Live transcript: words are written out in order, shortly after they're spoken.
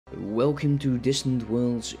welcome to Distant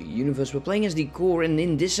Worlds Universe. We're playing as the core, and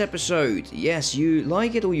in this episode, yes, you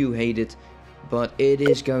like it or you hate it, but it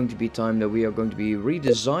is going to be time that we are going to be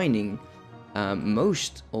redesigning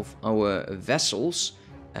most of our vessels,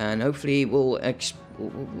 and hopefully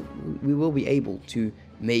we will be able to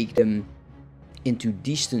make them into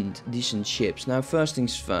decent ships. Now, first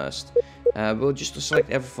things first, we'll just select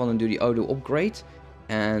everyone and do the auto upgrade,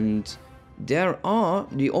 and there are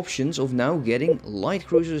the options of now getting light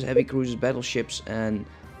cruisers, heavy cruisers, battleships, and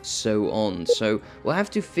so on. So we'll have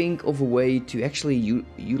to think of a way to actually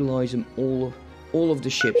utilize them all of the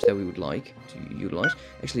ships that we would like to utilize.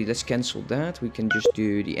 Actually, let's cancel that. We can just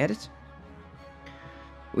do the edit.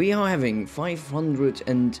 We are having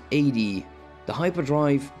 580. The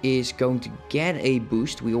hyperdrive is going to get a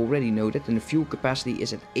boost. We already know that, and the fuel capacity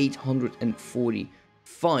is at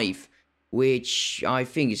 845, which I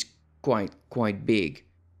think is quite big.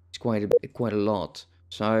 It's quite a lot.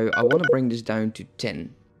 So I want to bring this down to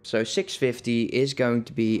 10. So 650 is going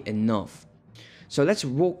to be enough. So let's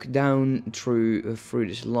walk down through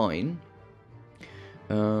this line.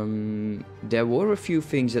 There were a few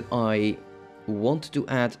things that I wanted to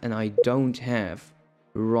add and I don't have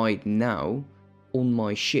right now on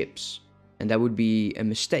my ships, and that would be a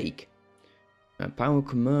mistake. Power,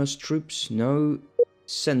 commerce, troops, no.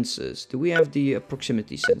 Sensors. Do we have the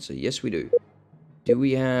proximity sensor? Yes, we do. Do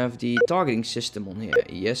we have the targeting system on here?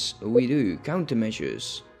 Yes, we do.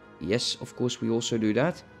 Countermeasures. Yes, of course, we also do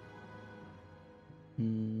that.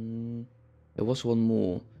 There was one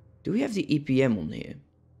more. Do we have the EPM on here?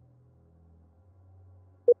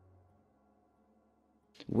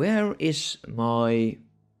 Where is my...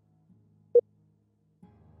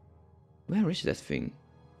 Where is that thing?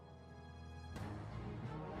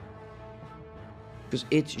 Because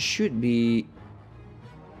it shouldn't be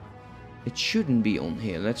on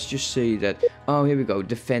here. Let's just say that. Oh, here we go.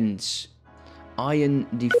 Defense. Iron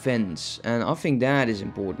defense. And I think that is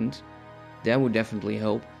important. That would definitely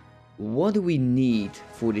help. What do we need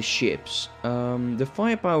for the ships? The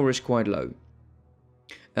firepower is quite low.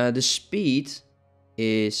 The speed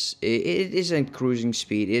is... It isn't cruising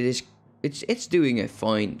speed. It's doing a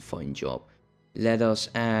fine job. Let us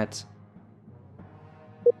add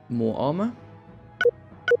more armor.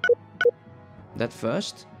 That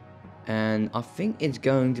first, and I think it's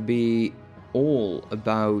going to be all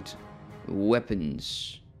about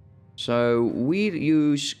weapons. So we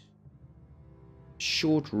use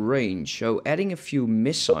short range, so adding a few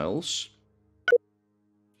missiles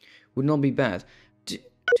would not be bad.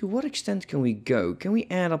 To what extent can we go? Can we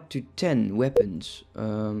add up to 10 weapons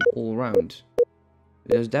all around?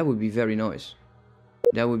 That would be very nice.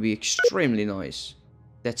 That would be extremely nice.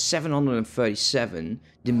 That's 737.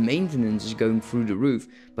 The maintenance is going through the roof,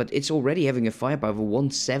 but it's already having a firepower of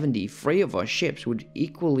 170. 3 of our ships would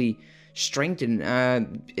equally strengthen.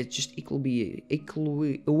 It just equally.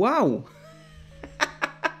 Wow!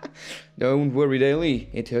 Don't worry, Daily.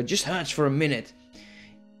 It just hurts for a minute.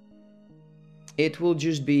 It will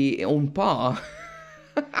just be on par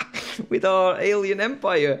with our alien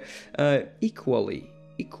empire. Equally,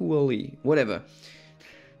 whatever.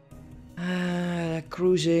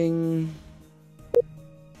 Cruising.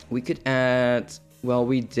 We could add... Well,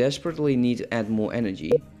 we desperately need to add more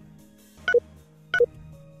energy.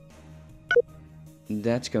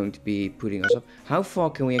 That's going to be putting us up. How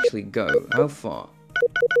far can we actually go? How far?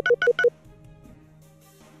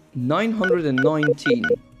 919.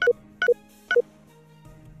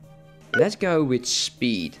 Let's go with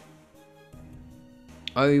speed.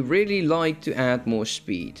 I really like to add more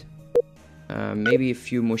speed. Maybe a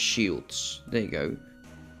few more shields. There you go.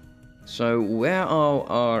 So where are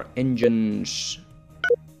our engines?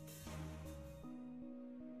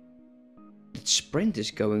 The sprint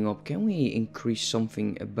is going up. Can we increase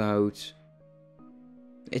something about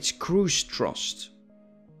its cruise thrust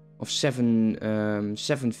of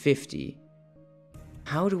 750?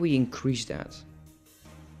 How do we increase that?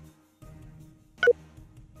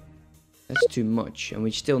 That's too much, and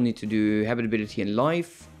we still need to do habitability and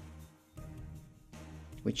life,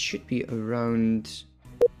 which should be around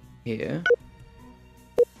here.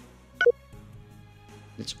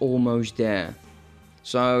 It's almost there.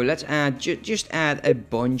 So let's add, just add a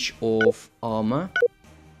bunch of armor.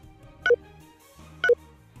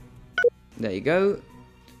 There you go.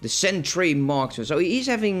 The Sentry Marksman. So he's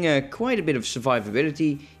having quite a bit of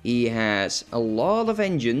survivability. He has a lot of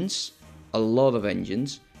engines.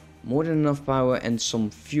 More than enough power and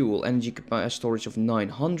some fuel. Energy storage of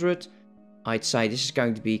 900. I'd say this is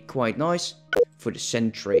going to be quite nice for the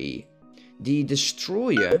Sentry. The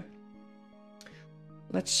Destroyer.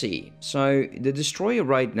 Let's see. So the Destroyer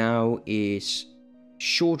right now is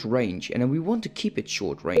short range, and we want to keep it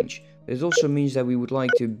short range. It also means that we would like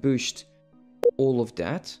to boost all of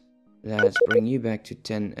that. Let's bring you back to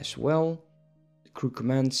 10 as well. Crew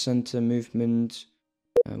command center movement.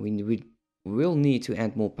 We will need to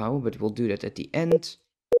add more power, but we'll do that at the end.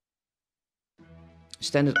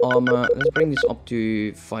 Standard armor. Let's bring this up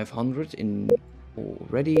to 500 in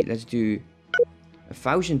already. Let's do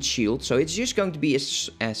 1000 shield. So it's just going to be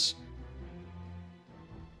as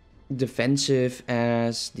defensive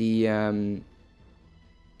as the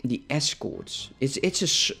escorts.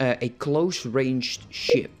 It's a close ranged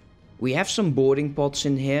ship. We have some boarding pods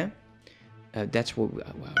in here. That's what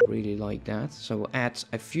I really like that. So we'll add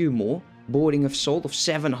a few more. Boarding assault of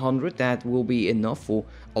 700. That will be enough for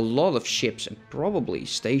a lot of ships and probably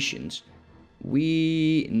stations.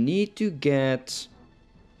 We need to get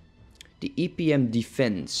the EPM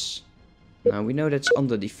defense. Now we know that's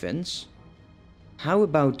under defense. How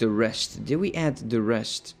about the rest? Did we add the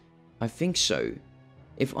rest? I think so.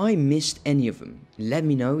 If I missed any of them, let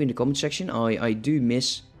me know in the comment section. I do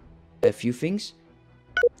miss a few things.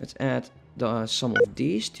 Let's add some of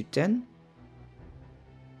these to 10.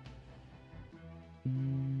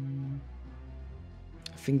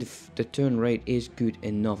 I think the turn rate is good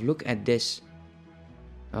enough. Look at this.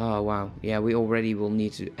 Oh wow. Yeah, we already will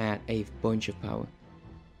need to add a bunch of power.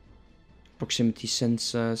 Proximity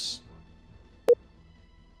sensors.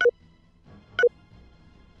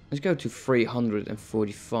 Let's go to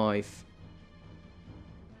 345.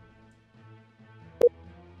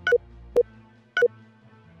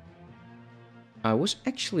 I was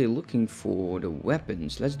actually looking for the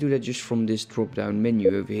weapons. Let's do that just from this drop down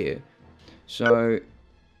menu over here. So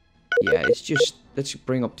yeah, it's just, let's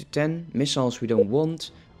bring up to 10. Missiles we don't want.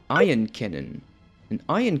 Iron cannon. An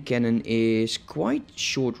iron cannon is quite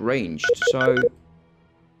short ranged. So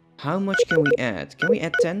how much can we add? Can we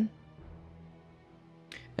add 10?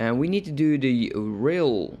 And we need to do the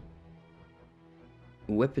rail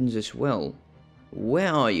weapons as well.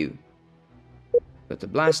 Where are you? Got the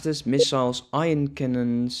blasters, missiles, iron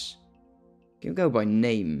cannons. Can we go by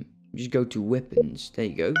name? Just go to weapons. There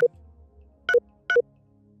you go.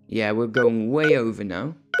 Yeah, we're going way over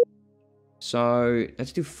now. So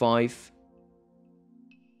let's do 5.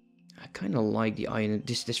 I kind of like the iron.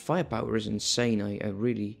 This firepower is insane. I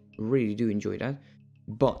really do enjoy that.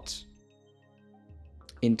 But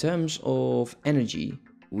in terms of energy,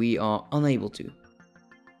 we are unable to.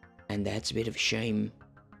 And that's a bit of a shame.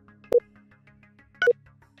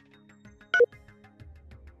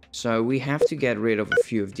 So we have to get rid of a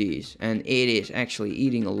few of these. And it is actually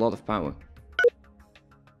eating a lot of power.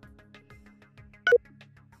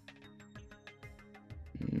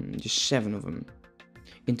 Just 7 of them.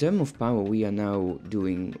 In terms of power, we are now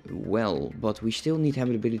doing well. But we still need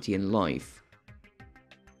habitability and life.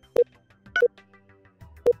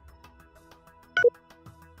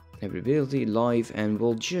 Habitability, life, and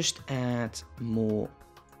we'll just add more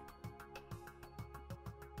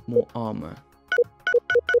armor.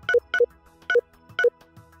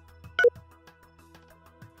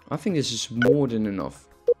 I think this is more than enough.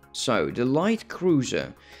 So, the light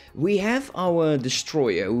cruiser. We have our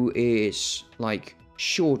destroyer who is like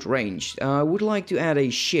short range. I would like to add a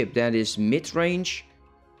ship that is mid-range.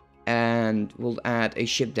 And we'll add a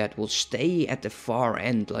ship that will stay at the far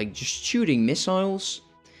end, like just shooting missiles.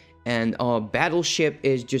 And our battleship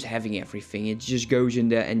is just having everything. It just goes in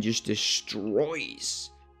there and just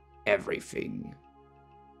destroys everything.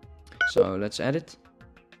 So let's add it.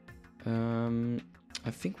 I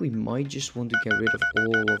think we might just want to get rid of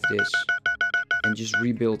all of this and just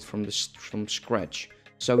rebuild from scratch.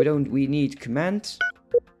 So we need command,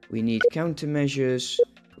 we need countermeasures,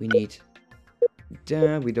 we need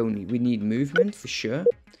we need movement for sure.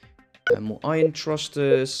 More iron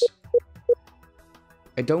thrusters.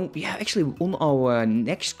 Actually on our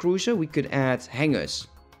next cruiser we could add hangars.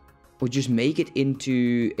 Or just make it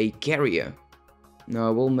into a carrier.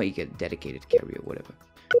 No, we'll make it a dedicated carrier, whatever.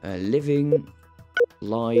 Living,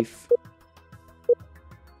 life.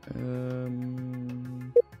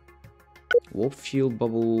 Warp field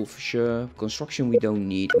bubble for sure. Construction we don't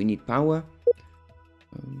need. We need power.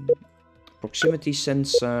 Proximity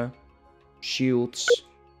sensor. Shields.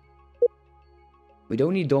 We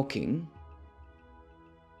don't need docking.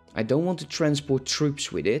 I don't want to transport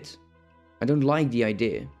troops with it. I don't like the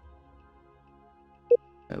idea.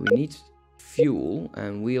 We need fuel,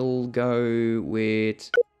 and we'll go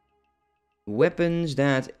with weapons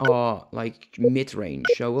that are like mid-range.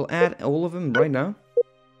 So we'll add all of them right now.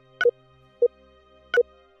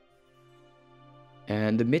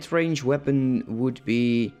 And the mid-range weapon would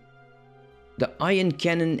be the iron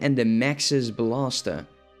cannon and the Max's blaster.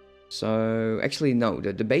 So, actually no,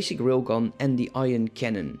 the basic railgun and the iron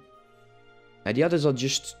cannon. The others are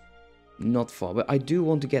just not far, but I do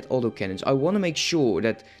want to get autocannons. I want to make sure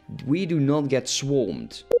that we do not get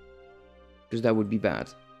swarmed, because that would be bad.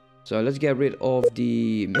 So let's get rid of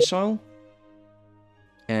the missile.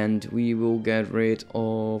 And we will get rid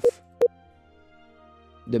of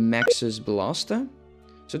the Max's blaster.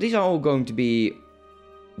 So these are all going to be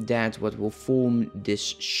what will form this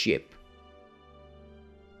ship.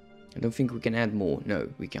 I don't think we can add more. No,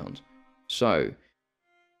 we can't. So,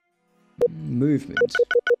 movement.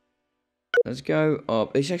 Let's go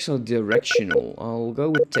up. It's actually directional. I'll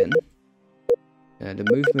go with 10. The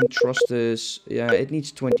movement thrusters, yeah, it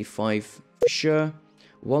needs 25 for sure.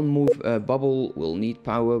 One move bubble will need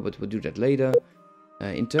power, but we'll do that later.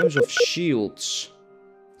 In terms of shields,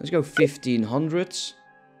 let's go 1500.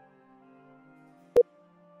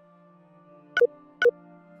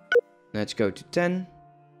 Let's go to 10.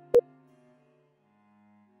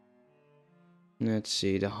 Let's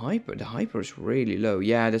see, the hyper is really low.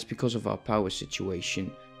 Yeah, that's because of our power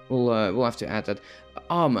situation. We'll have to add that.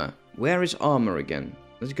 Armor. Where is armor again?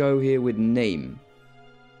 Let's go here with name.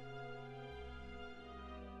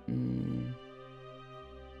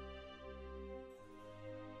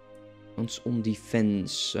 On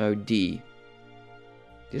defense, so D.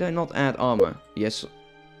 Did I not add armor? Yes.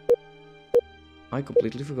 I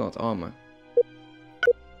completely forgot armor.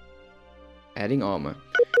 Adding armor.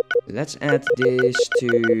 Let's add this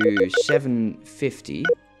to 750.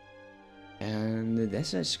 And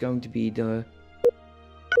this is going to be the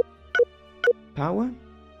power.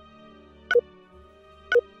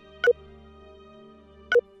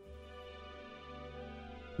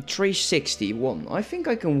 $361. I think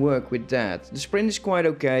I can work with that. The sprint is quite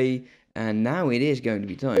okay. And now it is going to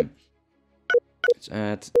be time. Let's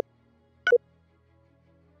add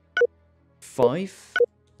 5,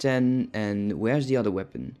 10, and where's the other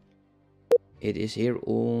weapon? It is here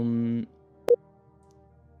on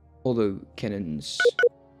auto cannons.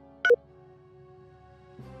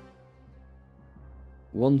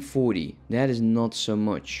 140. That is not so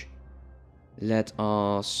much. Let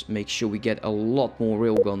us make sure we get a lot more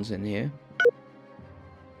railguns in here.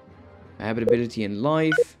 Habitability and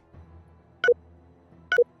life.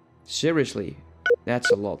 Seriously,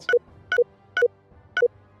 that's a lot.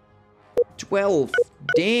 12.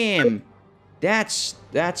 Damn. That's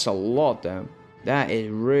a lot though. That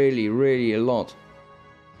is really a lot.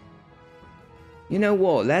 You know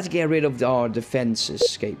what? Let's get rid of our defenses,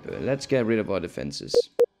 Scaper. Let's get rid of our defenses.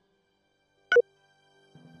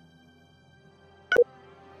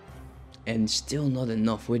 And still not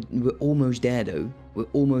enough. We're almost there though.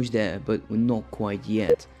 We're almost there, but we're not quite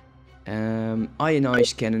yet.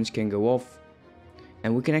 Ionized cannons can go off.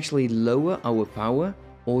 And we can actually lower our power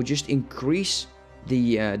or just increase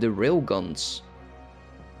the railguns.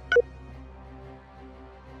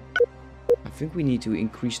 I think we need to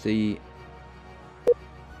increase the...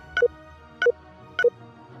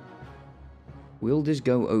 Will this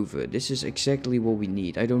go over? This is exactly what we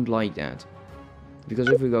need. I don't like that. Because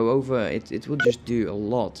if we go over, it will just do a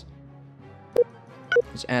lot.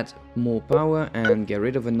 Let's add more power and get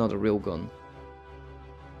rid of another railgun.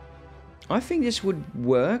 I think this would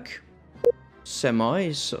work.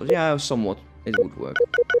 Semi. So, yeah, somewhat. It would work.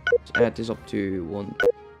 Let's add this up to 1.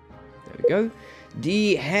 There we go.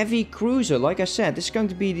 The heavy cruiser. Like I said, this is going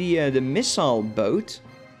to be the missile boat.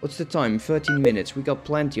 What's the time? 13 minutes. We got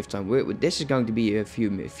plenty of time. This is going to be a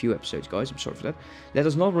few episodes, guys. I'm sorry for that. Let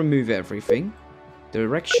us not remove everything.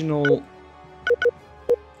 Directional.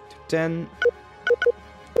 10.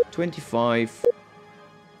 25.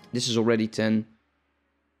 This is already 10.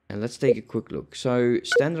 And let's take a quick look. So,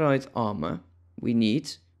 standardized armor. We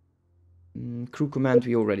need. Crew command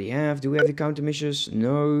we already have. Do we have the countermeasures?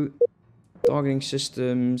 No. Targeting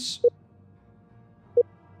systems.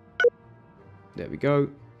 There we go.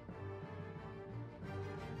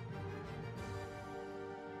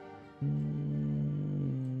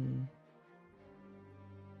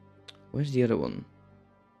 Where's the other one?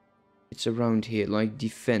 It's around here, like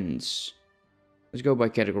defense. Let's go by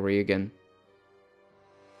category again.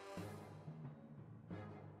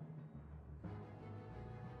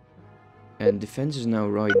 And defense is now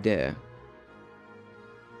right there.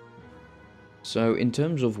 So in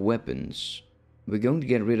terms of weapons, we're going to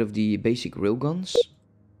get rid of the basic railguns.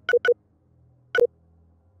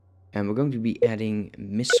 And we're going to be adding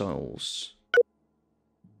missiles.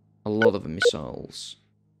 A lot of missiles.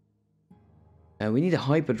 We need a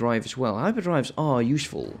hyperdrive as well. Hyperdrives are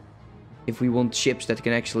useful if we want ships that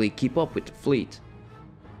can actually keep up with the fleet.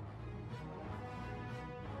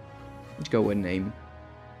 Let's go with name.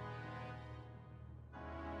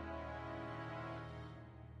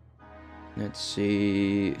 Let's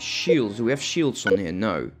see. Shields. Do we have shields on here?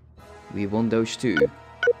 No. We want those too.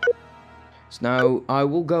 So now I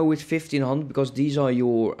will go with 1500 because these are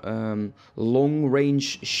your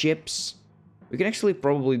long-range ships. We can actually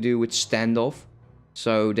probably do with standoff.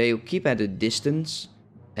 So they'll keep at a distance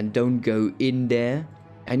and don't go in there.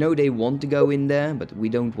 I know they want to go in there, but we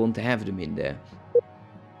don't want to have them in there.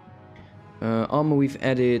 Armor we've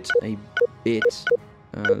added a bit.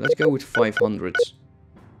 Let's go with 500.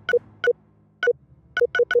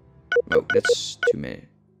 Oh, that's too many.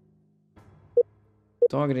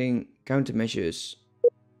 Targeting, countermeasures.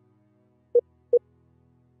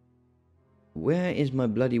 Where is my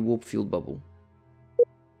bloody warp field bubble?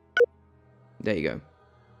 There you go.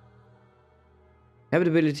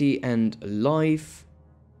 Habitability and life.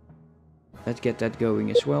 Let's get that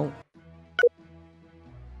going as well.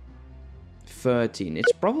 13.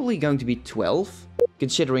 It's probably going to be 12,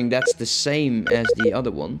 considering that's the same as the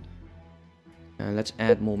other one. Let's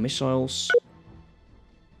add more missiles.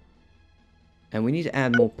 And we need to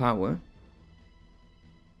add more power.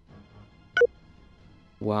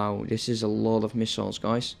 Wow, this is a lot of missiles,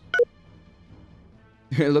 guys.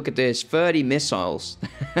 Look at this, 30 missiles.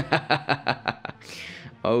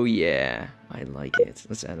 Oh yeah, I like it.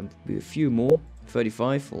 Let's add a few more.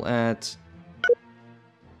 35, we'll add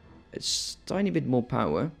a tiny bit more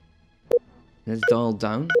power. Let's dial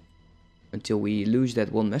down until we lose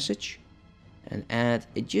that one message. And add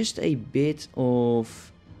just a bit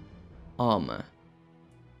of armor.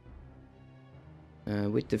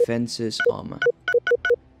 With defenses, armor.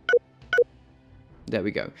 There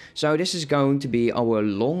we go. So this is going to be our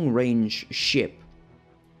long-range ship.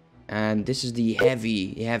 And this is the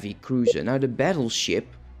heavy cruiser. Now the battleship,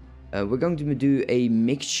 we're going to do a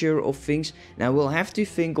mixture of things. Now we'll have to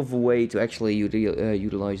think of a way to actually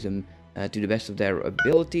utilize them to the best of their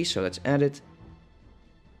ability. So let's add it.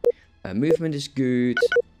 Movement is good.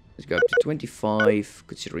 Let's go up to 25,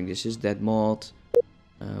 considering this is that mod.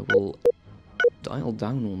 We'll dial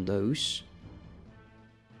down on those.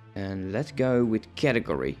 And let's go with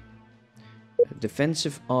category.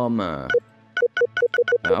 Defensive armor.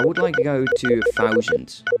 I would like to go to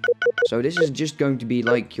 1000. So this is just going to be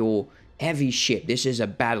like your heavy ship. This is a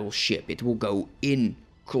battleship. It will go in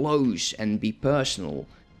close and be personal.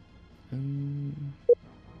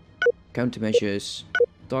 Countermeasures.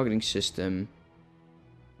 Targeting system.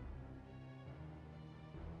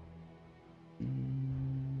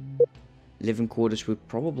 Living quarters would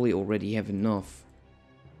probably already have enough.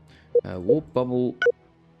 Warp bubble.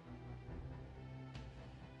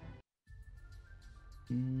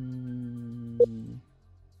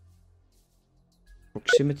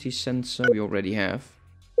 Proximity sensor we already have.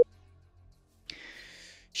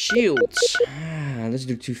 Shields. Let's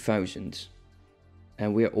do 2000.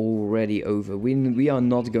 And we're already over. We are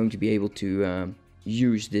not going to be able to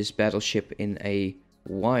use this battleship in a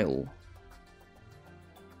while.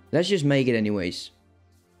 Let's just make it anyways.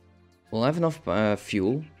 We'll have enough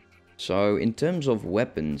fuel. So in terms of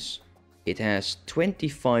weapons, it has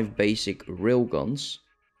 25 basic railguns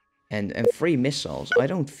and 3 missiles. I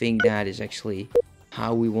don't think that is actually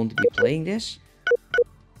how we want to be playing this.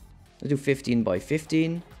 Let's do 15 by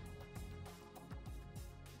 15.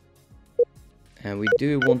 And we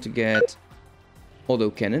do want to get auto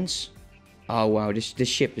cannons. Oh wow, this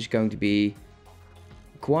ship is going to be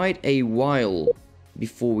quite a while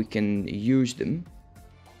before we can use them.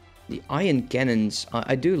 The ion cannons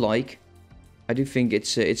I do like. I do think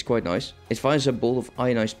it's quite nice. It fires a bolt of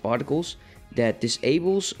ionized particles that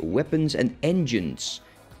disables weapons and engines.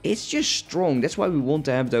 It's just strong. That's why we want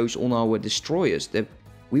to have those on our destroyers.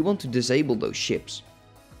 We want to disable those ships.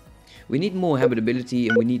 We need more habitability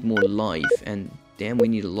and we need more life. And damn, we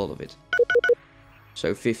need a lot of it.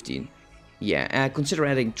 So 15. Yeah, consider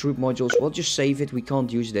adding troop modules. We'll just save it. We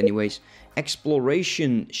can't use it anyways.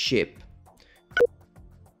 Exploration ship.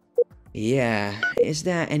 Yeah, is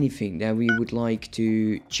there anything that we would like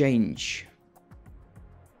to change?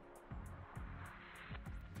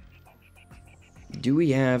 Do we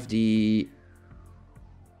have the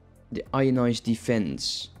ionized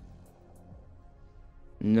defense?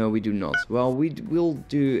 No, we do not. Well, we will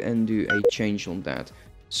do a change on that.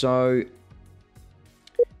 So,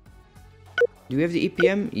 do we have the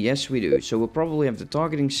EPM? Yes, we do. So we'll probably have the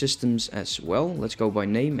targeting systems as well. Let's go by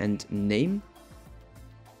name and name.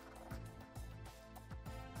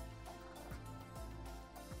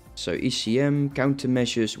 So ECM,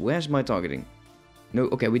 countermeasures. Where's my targeting? No,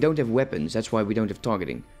 okay, we don't have weapons. That's why we don't have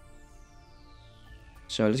targeting.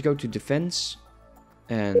 So let's go to defense.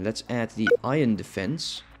 And let's add the iron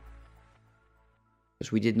defense.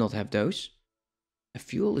 Because we did not have those. The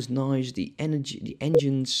fuel is nice. The energy, the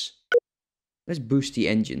engines. Let's boost the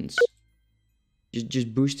engines.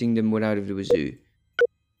 Just boosting them without of the wazoo.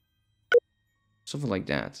 Something like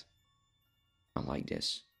that. I like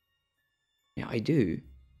this. Yeah, I do.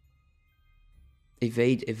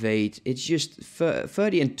 Evade, evade. It's just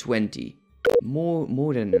 30 and 20.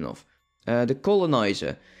 More than enough. The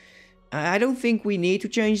colonizer. I don't think we need to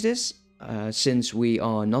change this. Since we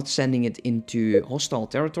are not sending it into hostile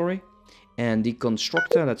territory. And the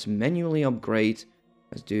constructor, let's manually upgrade.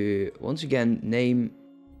 Let's do, once again, name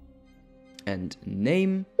and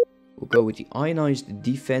name. We'll go with the ionized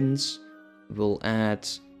defense. We'll add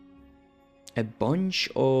a bunch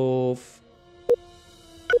of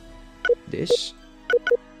this.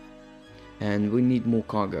 And we need more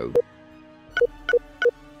cargo.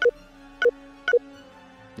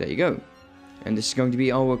 There you go. And this is going to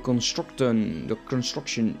be our the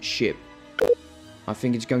construction ship. I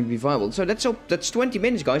think it's going to be viable. So that's 20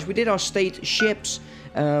 minutes, guys. We did our state ships.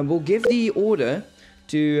 We'll give the order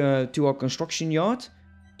to our construction yard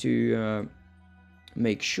to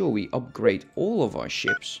make sure we upgrade all of our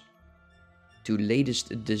ships to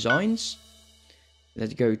latest designs.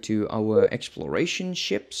 Let's go to our exploration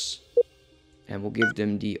ships. And we'll give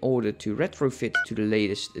them the order to retrofit to the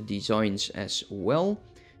latest designs as well.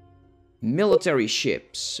 Military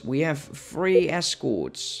ships. We have 3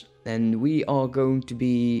 escorts. And we are going to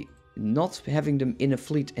be not having them in a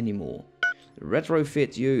fleet anymore.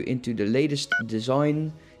 Retrofit you into the latest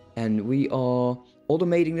design. And we are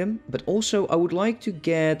automating them. But also I would like to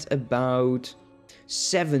get about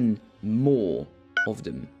 7 more of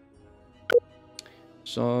them.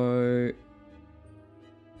 So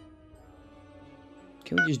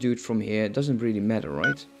can we just do it from here? It doesn't really matter,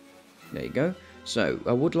 right? There you go. So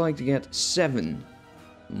I would like to get 7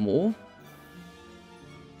 more.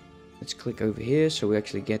 Let's click over here so we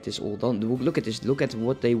actually get this all done. Look at this. Look at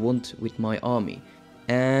what they want with my army.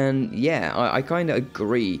 And yeah, I kind of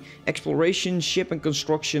agree. Exploration, ship and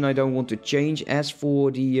construction I don't want to change. As for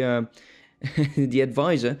the the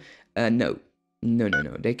advisor, no. No.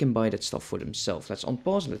 They can buy that stuff for themselves. Let's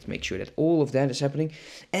unpause. Let's make sure that all of that is happening.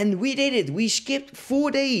 And we did it. We skipped 4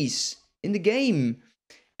 days in the game.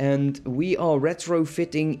 And we are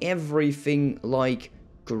retrofitting everything like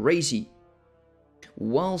crazy.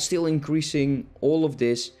 While still increasing all of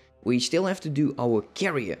this, we still have to do our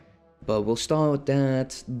carrier. But we'll start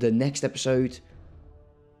that the next episode.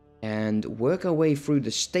 And work our way through the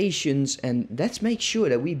stations. And let's make sure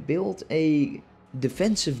that we build a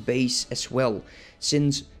defensive base as well.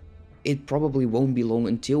 Since it probably won't be long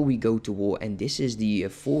until we go to war. And this is the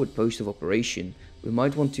forward post of operation. We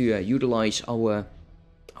might want to utilize our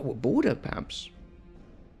border perhaps.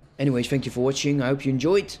 Anyways, thank you for watching. I hope you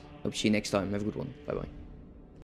enjoyed. Hope to see you next time. Have a good one. Bye bye.